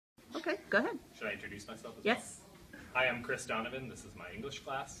Go ahead. Should I introduce myself as Yes. well? Hi, I'm Chris Donovan. This is my English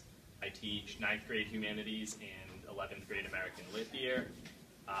class. I teach 9th grade humanities and 11th grade American Lit here.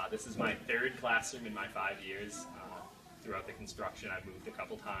 This is my third classroom in my 5 years. Throughout the construction, I've moved a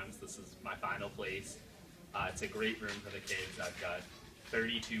couple times. This is my final place. It's a great room for the kids. I've got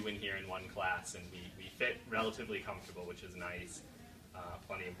 32 in here in one class, and we fit relatively comfortable, which is nice.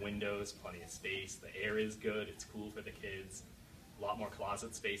 Plenty of windows, plenty of space. The air is good. It's cool for the kids. A lot more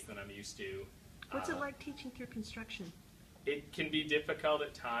closet space than I'm used to. What's it like teaching through construction? It can be difficult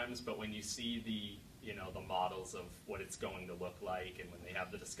at times, but when you see the models of what it's going to look like, and when they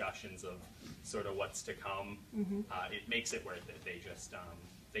have the discussions of sort of what's to come, it makes it worth it.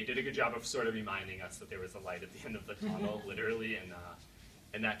 They did a good job of sort of reminding us that there was a light at the end of the tunnel, literally,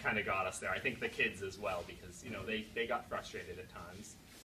 and that kind of got us there. I think the kids as well, because they got frustrated at times.